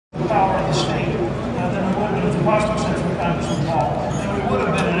power of the state than we would have been if the Boston Central Congress was involved. And we would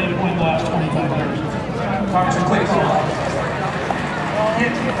have been at any point in the last 25 years. Congressman, please.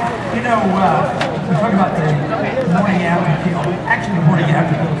 You know, we talk about the morning after pill. Actually, the morning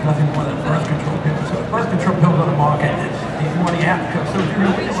after pill is nothing more than a birth control pill. So the birth control pill on the market is the morning after pill. So if you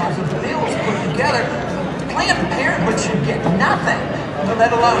realize that the bills put together, Planned Parenthood should get nothing,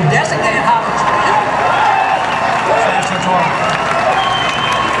 let alone designated hospitals.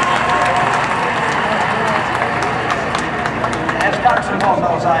 As Congressman Paul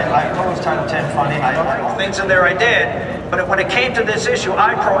knows, I opposed Title X funding. Things in there I did. But when it came to this issue,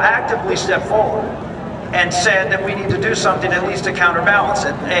 I proactively stepped forward and said that we need to do something at least to counterbalance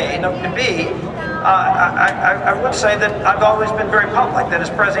it, A. And B, I would say that I've always been very public that as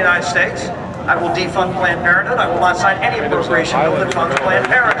President of the United States, I will defund Planned Parenthood. I will not sign any appropriation bill that funds Planned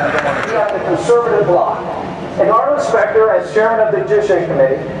Parenthood. We have the conservative bloc. And Arnold Specter, as chairman of the Judiciary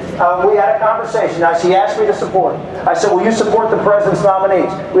Committee, we had a conversation. Now, she asked me to support it. I said, will you support the president's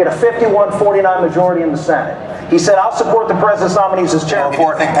nominees? We had a 51-49 majority in the Senate. He said, I'll support the president's nominees as chairman.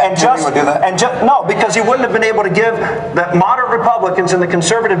 No, because he wouldn't have been able to give the moderate Republicans and the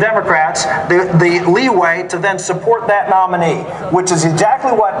conservative Democrats the leeway to then support that nominee, which is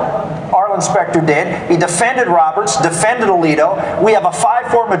exactly what Arlen Specter did. He defended Roberts, defended Alito. We have a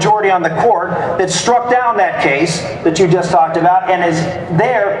 5-4 majority on the court that struck down that case that you just talked about and is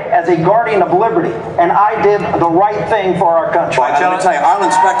there as a guardian of liberty. And I did the right thing for our country. Well, let me tell you,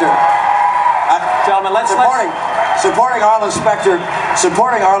 Arlen Specter. Gentlemen, supporting Arlen Specter.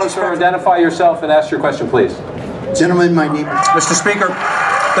 Sir, identify yourself and ask your question, please. Gentlemen, my name. Mr. Speaker,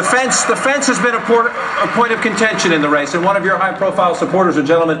 the fence has been a point of contention in the race, and one of your high-profile supporters, a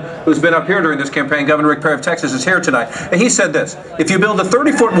gentleman who's been up here during this campaign, Governor Rick Perry of Texas, is here tonight, and he said this: if you build a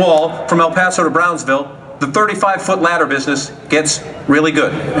 30-foot wall from El Paso to Brownsville, the 35-foot ladder business gets really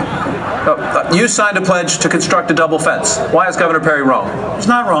good. You signed a pledge to construct a double fence. Why is Governor Perry wrong? It's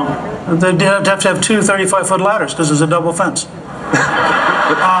not wrong. They'd have to have two 35-foot ladders because it's a double fence. What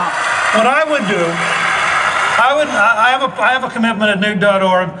I would do, I have a commitment at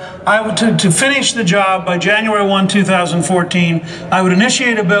nuke.org. To finish the job by January 1, 2014, I would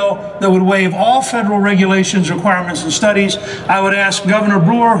initiate a bill that would waive all federal regulations, requirements, and studies. I would ask Governor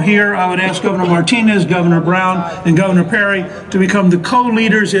Brewer here, I would ask Governor Martinez, Governor Brown, and Governor Perry to become the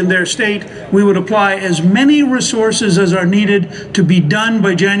co-leaders in their state. We would apply as many resources as are needed to be done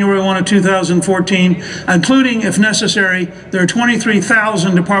by January 1 of 2014, including, if necessary, there are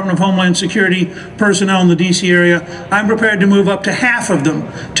 23,000 Department of Homeland Security personnel in the D.C. area. I'm prepared to move up to half of them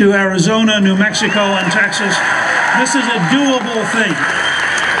to Arizona, New Mexico, and Texas. This is a doable thing.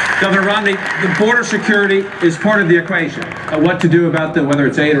 Governor Romney, the border security is part of the equation. What to do about whether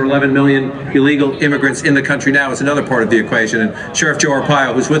it's 8 or 11 million illegal immigrants in the country now is another part of the equation. And Sheriff Joe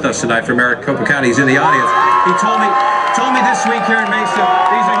Arpaio, who's with us tonight from Maricopa County, he's in the audience. He told me this week here in Mesa,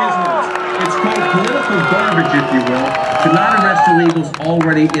 these are his words. It's called political garbage, if you will, to not arrest illegals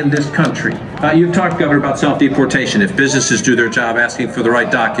already in this country. You've talked, Governor, about self-deportation. If businesses do their job asking for the right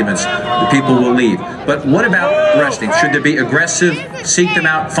documents, the people will leave. But what about arresting? Should there be aggressive, seek them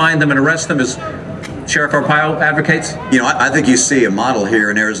out, find them, and arrest them as Sheriff Arpaio advocates? You know, I think you see a model here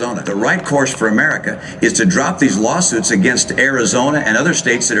in Arizona. The right course for America is to drop these lawsuits against Arizona and other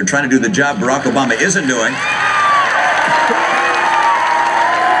states that are trying to do the job Barack Obama isn't doing.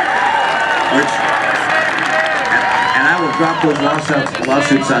 And I will drop those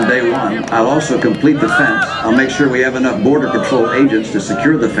lawsuits on day one. I'll also complete the fence. I'll make sure we have enough Border Patrol agents to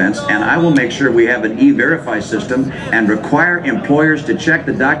secure the fence, and I will make sure we have an E-Verify system and require employers to check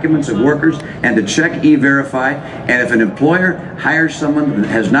the documents of workers and to check E-Verify. And if an employer hires someone that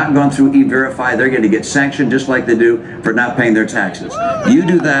has not gone through E-Verify, they're going to get sanctioned just like they do for not paying their taxes. You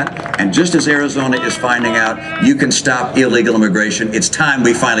do that, and just as Arizona is finding out, you can stop illegal immigration. It's time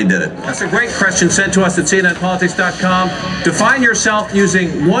we finally did it. That's a great question sent to us at CNNPolitics.com. Define yourself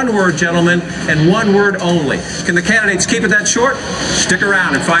using one word, gentlemen, and one word only. Can the candidates keep it that short? Stick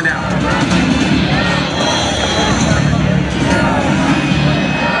around and find out.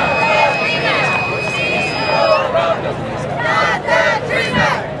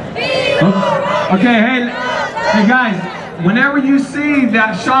 Okay, hey guys, whenever you see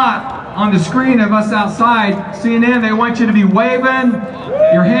that shot on the screen of us outside, CNN, they want you to be waving,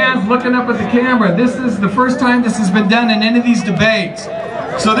 your hands looking up at the camera. This is the first time this has been done in any of these debates.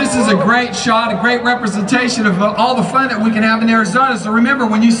 So this is a great shot, a great representation of all the fun that we can have in Arizona. So remember,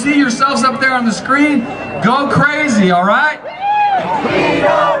 when you see yourselves up there on the screen, go crazy, all right? We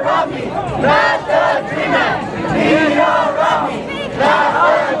are Romney, that's the dreamer. We are Romney,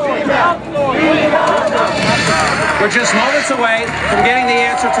 that's the dreamer. We are Romney. We're just moments away from getting the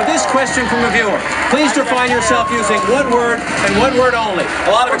answer to this question from a viewer. Please define yourself using one word and one word only.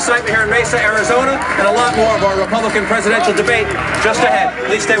 A lot of excitement here in Mesa, Arizona, and a lot more of our Republican presidential debate just ahead.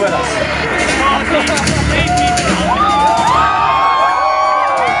 Please stay with us.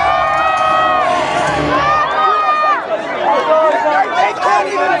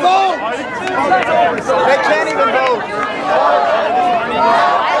 They can't even vote.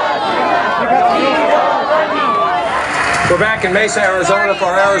 We're back in Mesa, Arizona for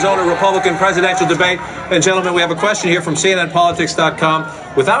our Arizona Republican presidential debate. And gentlemen, we have a question here from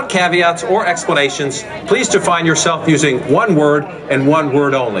CNNPolitics.com. Without caveats or explanations, please define yourself using one word and one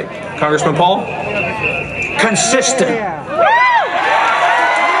word only. Congressman Paul? Consistent.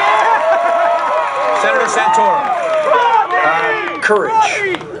 Senator Santorum?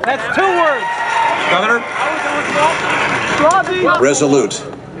 Courage. That's 2 words. Governor? Resolute.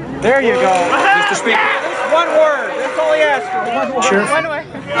 There you go. Mr. Speaker? 1 word. That's all he asked for. Sure.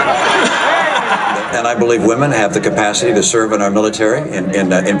 And I believe women have the capacity to serve in our military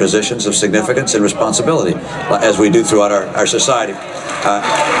in positions of significance and responsibility, as we do throughout our society.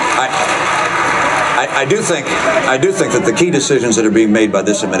 I do think that the key decisions that are being made by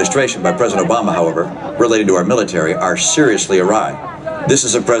this administration, by President Obama, however, related to our military, are seriously awry. This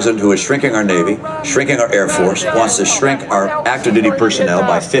is a president who is shrinking our Navy, shrinking our Air Force, wants to shrink our active duty personnel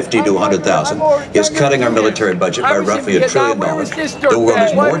by 50 to 100,000, is cutting our military budget by roughly $1 trillion. The world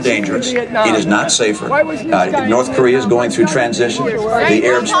is more dangerous. It is not safer. North Korea is going through transition. The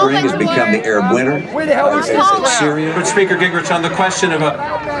Arab Spring has become the Arab winter. Syria. Good Speaker Gingrich, on the question of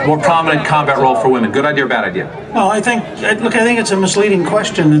a more prominent combat role for women, good idea or bad idea? Well, I think it's a misleading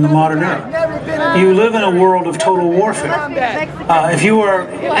question in the modern era. You live in a world of total warfare. If you are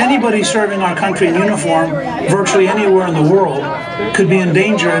anybody serving our country in uniform, virtually anywhere in the world, could be in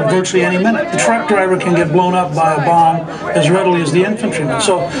danger at virtually any minute. The truck driver can get blown up by a bomb as readily as the infantryman.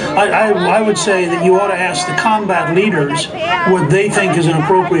 So I would say that you ought to ask the combat leaders what they think is an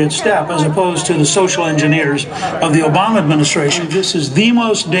appropriate step, as opposed to the social engineers of the Obama administration. This is the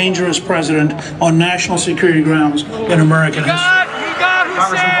most dangerous president on national security grounds in American history.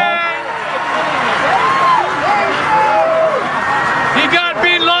 Congressman Paul?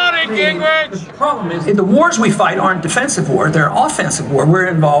 The problem is, the wars we fight aren't defensive war, they're offensive war. We're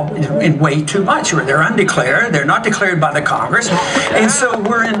involved in way too much. They're undeclared, they're not declared by the Congress, and so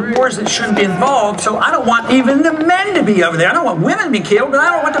we're in wars that shouldn't be involved. So I don't want even the men to be over there. I don't want women to be killed, but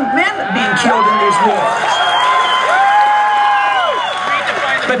I don't want the men being killed in these wars.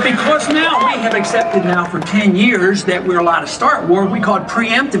 But because now we have accepted now for 10 years that we're allowed to start war, we call it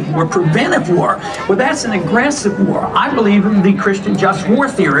preemptive war, preventive war. Well, that's an aggressive war. I believe in the Christian just war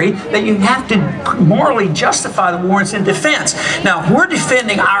theory that you have to morally justify the war and in defense. Now, if we're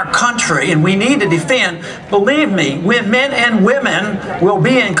defending our country, and we need to defend, believe me, men and women will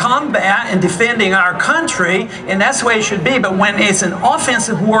be in combat and defending our country, and that's the way it should be. But when it's an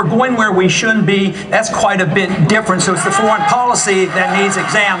offensive war going where we shouldn't be, that's quite a bit different. So it's the foreign policy that needs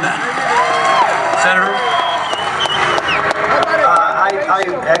examination. Senator? I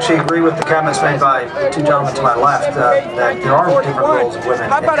actually agree with the comments made by the 2 gentlemen to my left, that there are different roles of women in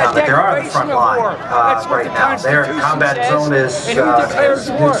combat. They are on the front line right now. Their combat zone is, as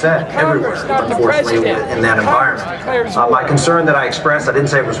Nick said, everywhere, unfortunately, in that environment. My concern that I expressed, I didn't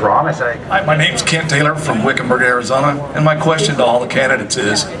say it was wrong. I said, Hi, my name's Kent Taylor from Wickenburg, Arizona, and my question to all the candidates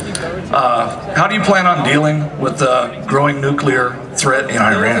is, how do you plan on dealing with the growing nuclear threat in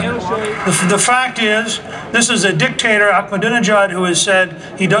Iran? The fact is, this is a dictator, Ahmadinejad, who has said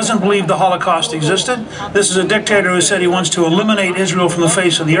he doesn't believe the Holocaust existed. This is a dictator who said he wants to eliminate Israel from the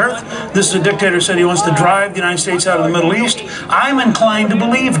face of the earth. This is a dictator who said he wants to drive the United States out of the Middle East. I'm inclined to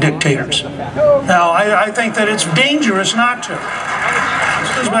believe dictators. Now, I think that it's dangerous not to.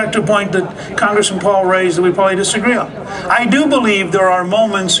 This goes back to a point that Congressman Paul raised that we probably disagree on. I do believe there are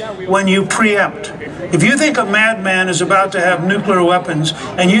moments when you preempt. If you think a madman is about to have nuclear weapons,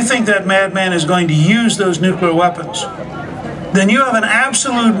 and you think that madman is going to use those nuclear weapons, then you have an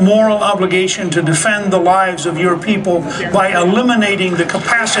absolute moral obligation to defend the lives of your people by eliminating the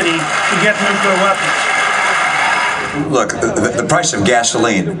capacity to get nuclear weapons. Look, the price of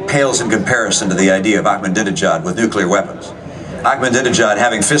gasoline pales in comparison to the idea of Ahmadinejad with nuclear weapons. Ahmadinejad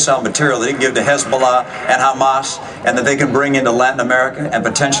having fissile material that he can give to Hezbollah and Hamas, and that they can bring into Latin America and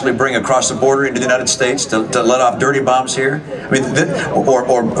potentially bring across the border into the United States to let off dirty bombs here, I mean,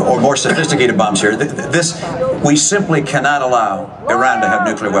 or more sophisticated bombs here. We simply cannot allow Iran to have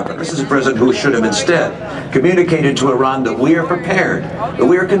nuclear weapons. This is a president who should have instead communicated to Iran that we are prepared, that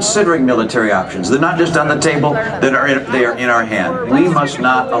we are considering military options. They're not just on the table, they are in our hand. We must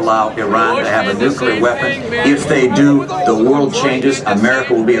not allow Iran to have a nuclear weapon. If they do, the world changes,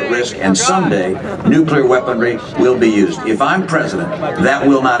 America will be at risk, and someday nuclear weaponry will be used. If I'm president, that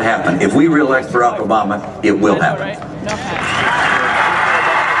will not happen. If we re-elect Barack Obama, it will happen.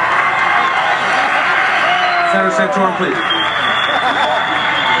 Senator Santorum, please.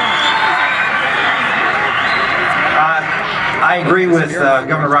 I agree with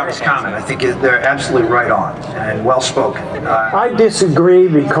Governor Romney's comment. I think they're absolutely right on and well spoken. I disagree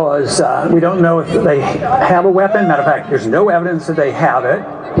because we don't know if they have a weapon. Matter of fact, there's no evidence that they have it.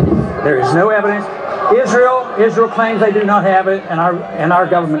 There is no evidence. Israel claims they do not have it, and our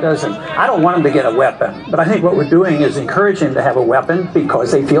government doesn't. I don't want them to get a weapon, but I think what we're doing is encouraging them to have a weapon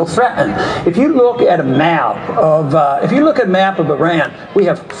because they feel threatened. If you look at a map of Iran, we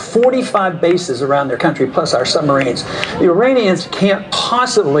have 45 bases around their country plus our submarines. The Iranians can't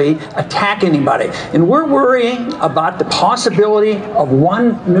possibly attack anybody, and we're worrying about the possibility of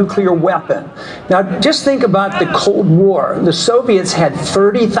one nuclear weapon. Now, just think about the Cold War. The Soviets had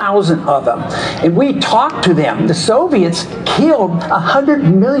 30,000 of them, and we talked to them. The Soviets killed 100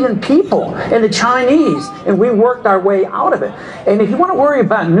 million people, and the Chinese, and we worked our way out of it. And if you want to worry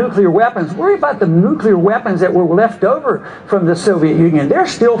about nuclear weapons, worry about the nuclear weapons that were left over from the Soviet Union. They're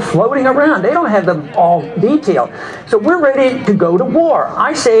still floating around. They don't have them all detailed. So we're ready to go to war.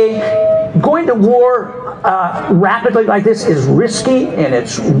 I say going to war rapidly like this is risky and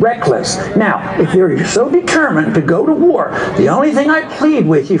it's reckless. Now, if you're so determined to go to war, the only thing I plead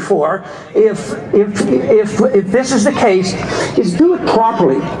with you for, if this is the case, is do it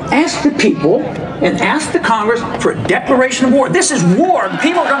properly. Ask the people and ask the Congress for a declaration of war. This is war. The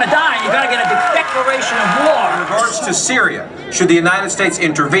people are going to die. You got to get a declaration of war. In regards to Syria, should the United States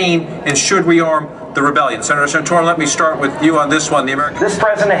intervene and should we arm the rebellion? Senator Santorum, let me start with you on this one. This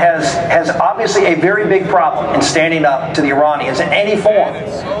president has obviously a very big problem in standing up to the Iranians in any form.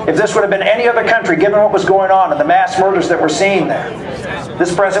 If this would have been any other country, given what was going on and the mass murders that we're seeing there,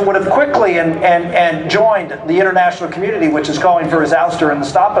 this president would have quickly and joined the international community, which is calling for his ouster and the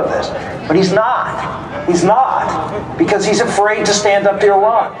stop of this. But he's not. He's not, because he's afraid to stand up to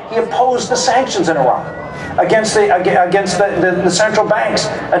Iran. He opposed the sanctions in Iran against the central banks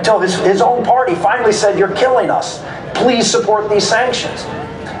until his own party finally said, "You're killing us. Please support these sanctions."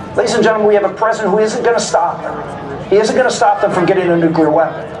 Ladies and gentlemen, we have a president who isn't going to stop them. He isn't going to stop them from getting a nuclear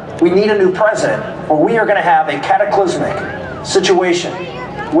weapon. We need a new president, or we are going to have a cataclysmic situation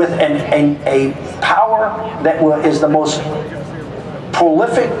with a power that is the most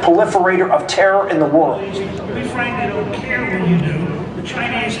prolific proliferator of terror in the world. We frankly don't care what you do. The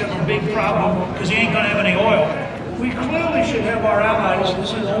Chinese have a big problem because you ain't going to have any oil. We clearly should have our allies,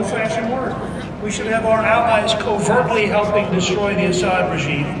 this is an old-fashioned word, we should have our allies covertly helping destroy the Assad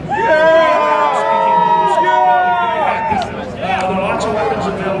regime. There are lots of weapons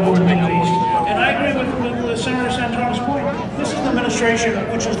available in the Middle East. And I agree with Senator Santorum's point. This is an administration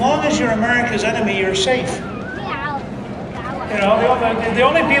which, as long as you're America's enemy, you're safe. You know, the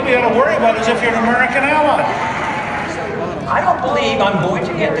only people you got to worry about is if you're an American ally. I don't believe I'm going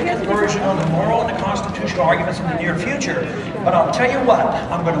to get the conversion on the moral and the constitutional arguments in the near future. But I'll tell you what,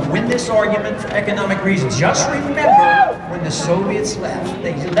 I'm going to win this argument for economic reasons. Just remember when the Soviets left.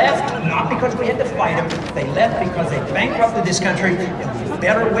 They left not because we had to fight them. They left because they bankrupted this country. And we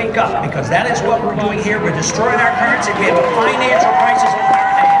better wake up, because that is what we're doing here. We're destroying our currency. We have a financial crisis on our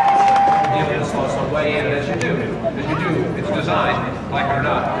hands. Yes, also weigh in as you do. It's designed, like it or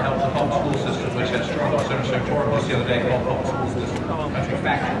not, to help the public school system, which has struggled. Senator Santorum just the other day called public school system country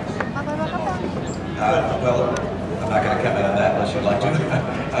factories. Well, I'm not going to comment on that unless you'd like to.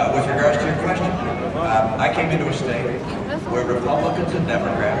 With regards to your question, I came into a state where Republicans and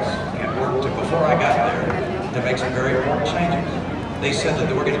Democrats had worked before I got there to make some very important changes. They said that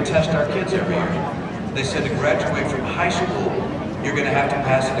they were going to test our kids every year. They said to graduate from high school, you're going to have to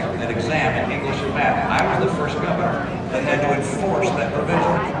pass an exam in English and math. I was the first governor that had to enforce that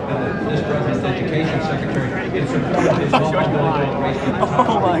provision. This president's education secretary in support of his multi-billion-dollar race to the top.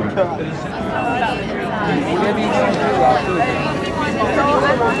 Oh my God.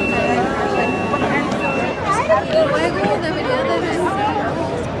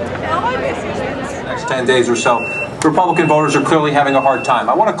 Next 10 days or so, Republican voters are clearly having a hard time.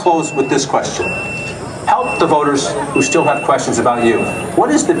 I want to close with this question. help the voters who still have questions about you.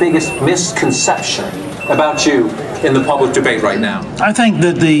 What is the biggest misconception about you in the public debate right now? I think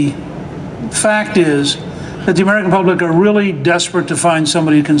that the fact is that the American public are really desperate to find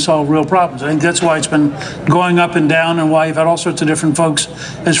somebody who can solve real problems. I think that's why it's been going up and down, and why you've had all sorts of different folks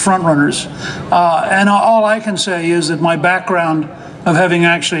as front runners. And all I can say is that my background of having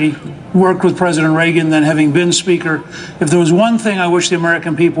actually worked with President Reagan, then having been Speaker, if there was one thing I wish the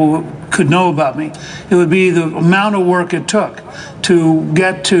American people could know about me, it would be the amount of work it took to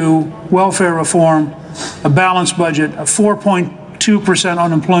get to welfare reform, a balanced budget, a 4.2%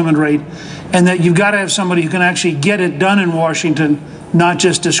 unemployment rate, and that you've got to have somebody who can actually get it done in Washington, not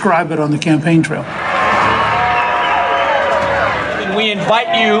just describe it on the campaign trail. And we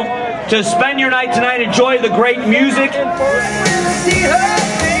invite you to spend your night tonight, enjoy the great music.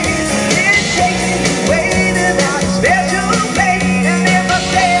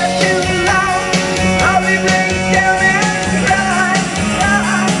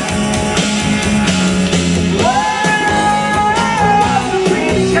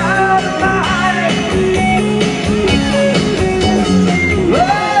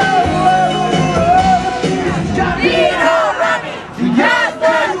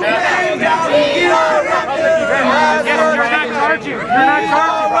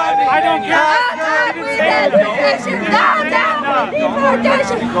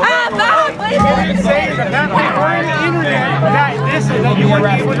 You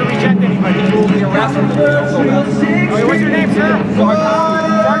wouldn't be able to reject anybody. You will be arrested. What's your name, sir?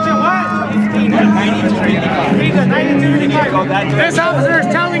 Sergeant what? 9235. This officer is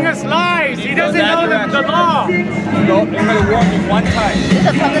telling us lies. He doesn't know the law. I'm going to warn you one time. This is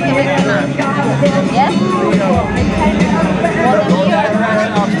a public debate. Yes? Go that direction.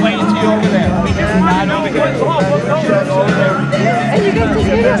 I'll explain it to you over there. I know because And you get to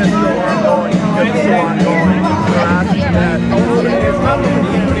hear this.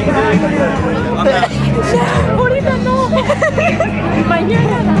 Ahorita no.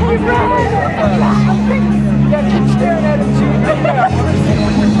 Mañana. You're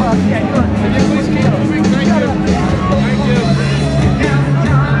right.